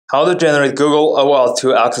How to generate Google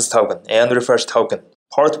OAuth2 access token and refresh token.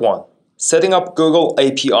 Part 1. Setting up Google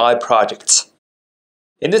API projects.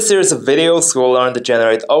 In this series of videos, we'll learn to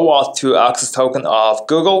generate OAuth2 access token of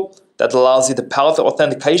Google that allows you to path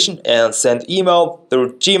authentication and send email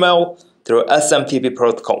through Gmail through SMTP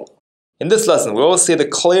protocol. In this lesson, we will see the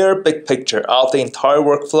clear big picture of the entire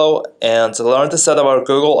workflow and learn to set up our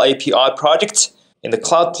Google API project in the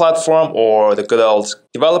cloud platform or the good old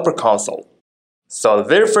developer console. So the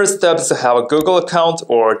very first step is to have a Google account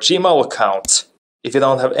or Gmail account. If you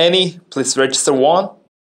don't have any, please register one.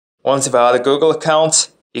 Once you've had a Google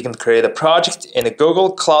account, you can create a project in the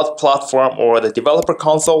Google Cloud Platform or the developer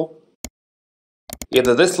console.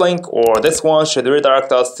 Either this link or this one should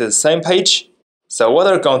redirect us to the same page. So what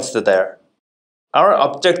are we going to do there? Our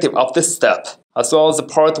objective of this step, as well as the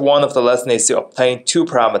part 1 of the lesson, is to obtain two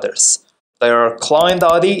parameters. They are client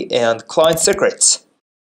ID and client secrets.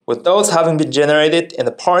 With those having been generated in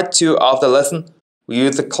the part 2 of the lesson, we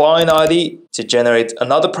use the client ID to generate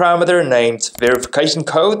another parameter named verification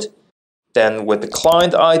code. Then with the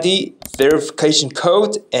client ID, verification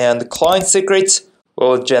code, and the client secrets,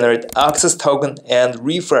 we'll generate access token and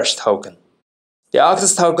refresh token. The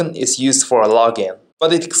access token is used for a login,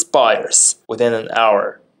 but it expires within an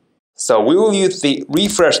hour. So we will use the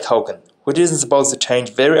refresh token, which isn't supposed to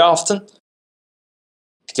change very often.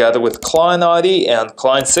 Together with client ID and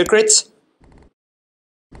client secrets,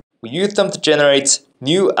 we use them to generate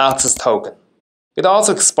new access token. It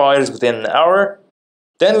also expires within an hour.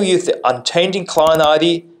 Then we use the unchanging client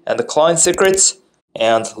ID and the client secrets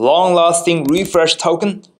and long-lasting refresh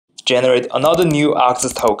token to generate another new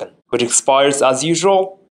access token, which expires as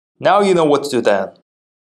usual. Now you know what to do then.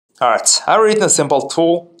 Alright, I've written a simple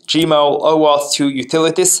tool, Gmail OAuth2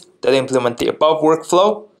 utilities, that implement the above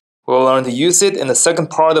workflow. We'll learn to use it in the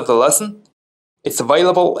second part of the lesson. It's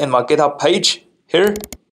available in my GitHub page, here.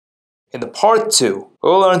 In the part 2,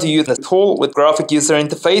 we'll learn to use the tool with graphic user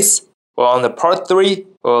interface, while in the part 3,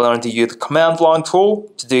 we'll learn to use the command line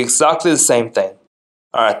tool to do exactly the same thing.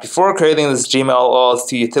 Alright, before creating this Gmail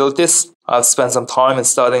OAuth2 utilities, I've spent some time in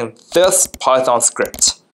studying this Python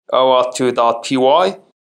script, OAuth2.py.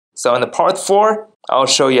 So in the part 4, I'll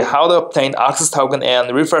show you how to obtain access token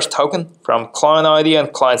and refresh token from client ID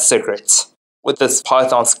and client secrets with this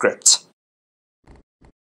Python script.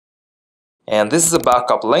 And this is a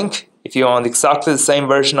backup link if you want exactly the same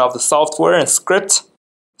version of the software and script.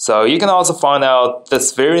 So you can also find out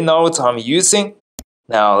this very node I'm using.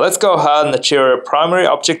 Now let's go ahead and achieve our primary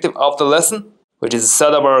objective of the lesson, which is to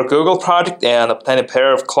set up our Google project and obtain a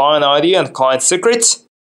pair of client ID and client secrets.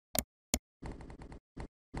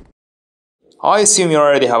 I assume you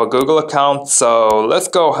already have a Google account, so let's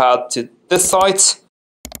go ahead to this site,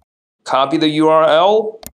 copy the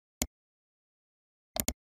URL,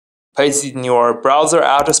 paste it in your browser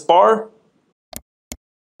address bar,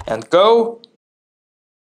 and go.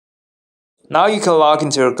 Now you can log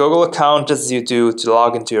into your Google account just as you do to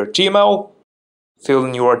log into your Gmail. Fill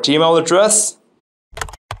in your Gmail address,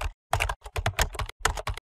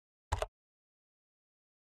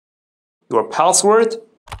 your password,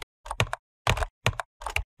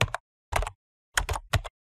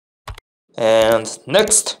 and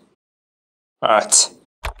next. Alright.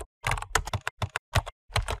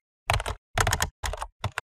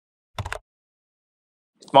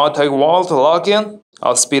 It might take a while to log in.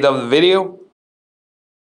 I'll speed up the video.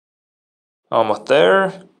 Almost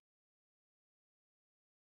there.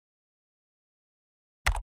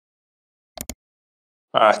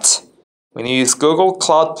 Alright. When you use Google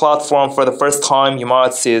Cloud Platform for the first time, you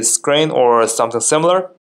might see a screen or something similar.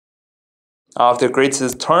 I have to agree to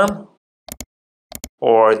the term,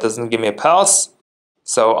 or it doesn't give me a pass.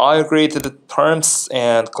 So I agree to the terms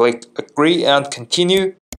and click agree and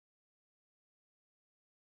continue.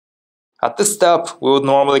 At this step, we would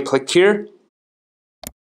normally click here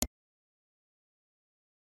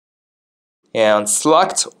and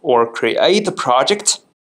select or create a project.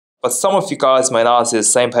 But some of you guys might not see the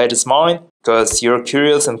same page as mine because you're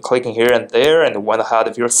curious and clicking here and there and went ahead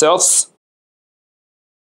of yourselves.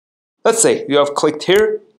 Let's say you have clicked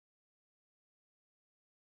here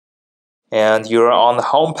and you're on the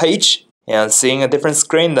home page and seeing a different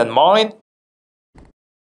screen than mine.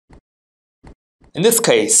 In this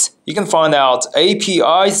case, you can find out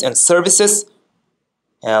APIs and services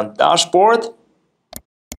and dashboard.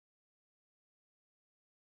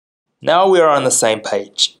 Now we are on the same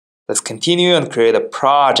page. Let's continue and create a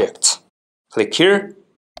project. Click here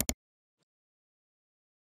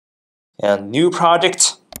and new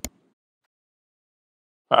project.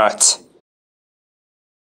 Alright.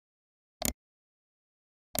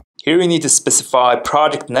 Here we need to specify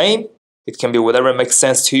project name It can be whatever makes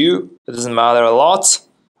sense to you. It doesn't matter a lot.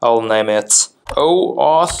 I'll name it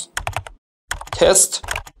OAuth test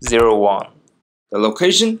 01. The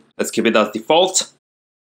location, let's keep it as default.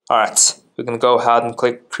 Alright, we can go ahead and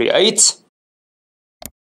click create.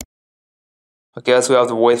 I guess we have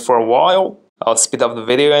to wait for a while. I'll speed up the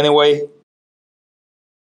video anyway.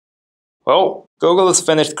 Well, Google has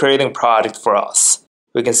finished creating a project for us.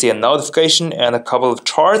 We can see a notification and a couple of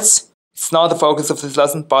charts. It's not the focus of this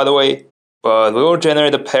lesson, by the way, but we will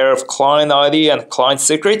generate a pair of client ID and client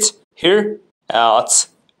secret here at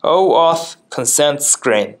OAuth consent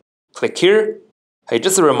screen. Click here. Hey,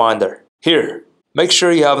 just a reminder, here, make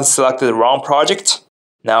sure you haven't selected the wrong project.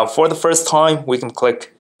 Now, for the first time, we can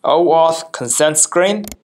click OAuth consent screen.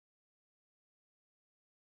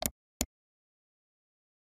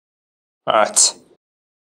 Alright.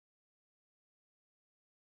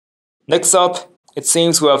 Next up, it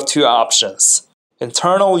seems we have two options,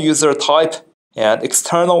 internal user type and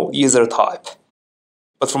external user type.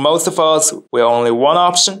 But for most of us, we have only one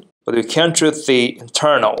option, but we can choose the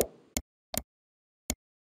internal.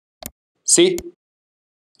 See?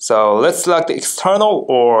 So let's select the external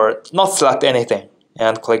or not select anything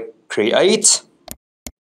and click create.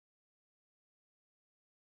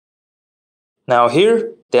 Now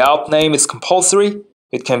here, the app name is compulsory.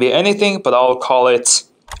 It can be anything, but I'll call it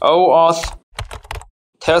OAuth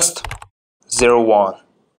test 01.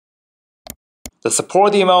 The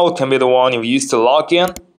support email can be the one you use to log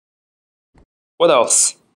in. What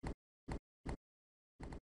else?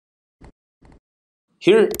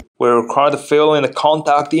 Here, we're required to fill in the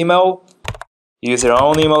contact email, use your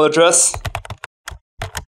own email address.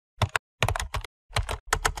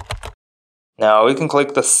 Now we can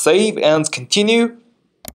click the save and continue.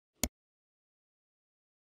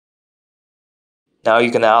 Now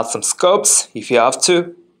you can add some scopes if you have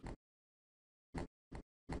to.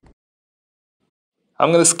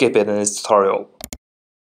 I'm going to skip it in this tutorial.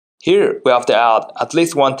 Here we have to add at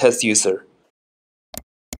least one test user.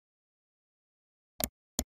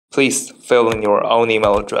 Please fill in your own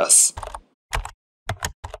email address.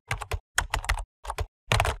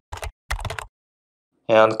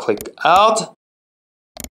 And click add.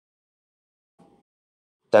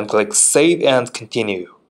 Then click save and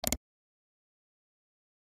continue.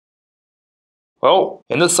 Well,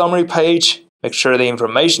 in the summary page, make sure the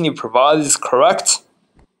information you provide is correct.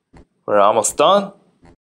 We're almost done.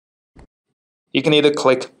 You can either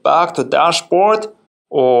click back to dashboard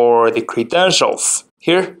or the credentials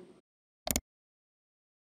here.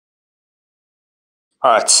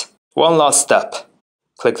 Alright, one last step.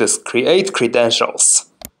 Click this create credentials.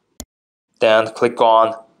 Then click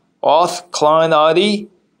on auth client ID.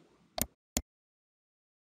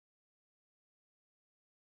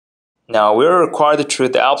 Now we're required to choose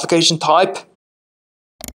the application type.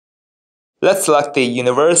 Let's select the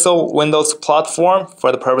Universal Windows Platform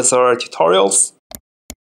for the purpose of our tutorials.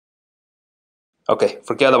 Okay,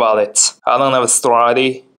 forget about it. I don't have a store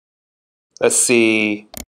ID. Let's see,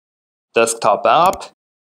 desktop app.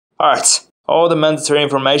 Alright, all the mandatory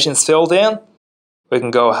information is filled in. We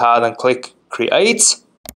can go ahead and click create.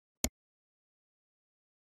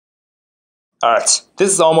 Alright,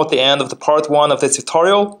 this is almost the end of the part 1 of this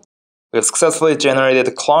tutorial. We have successfully generated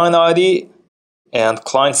the client ID and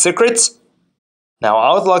client secrets. Now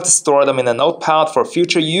I would like to store them in a notepad for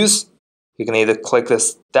future use. You can either click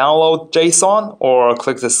this download JSON or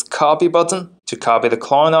click this copy button to copy the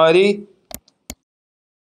client ID.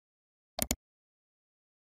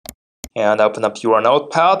 And open up your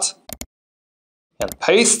notepad and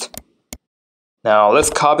paste. Now let's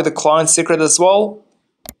copy the client secret as well.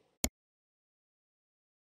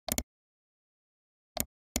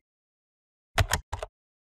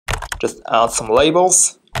 Just add some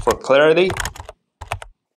labels for clarity.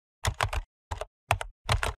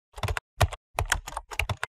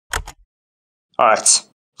 Alright,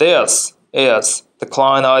 this is the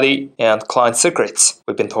client ID and client secrets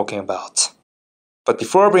we've been talking about. But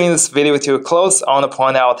before bringing this video to a close, I want to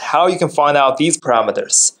point out how you can find out these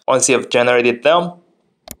parameters once you have generated them.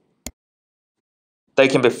 They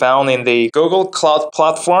can be found in the Google Cloud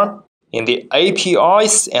Platform, in the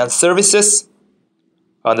APIs and services,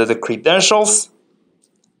 under the credentials.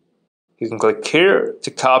 You can click here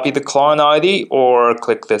to copy the client ID or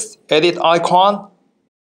click this edit icon.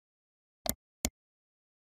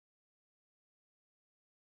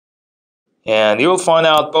 And you will find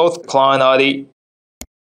out both client ID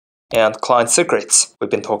and client secrets we've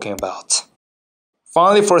been talking about.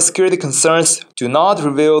 Finally, for security concerns, do not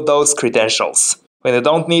reveal those credentials. When you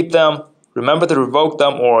don't need them, remember to revoke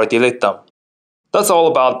them or delete them. That's all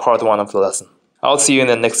about part 1 of the lesson. I'll see you in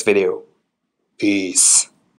the next video. Peace.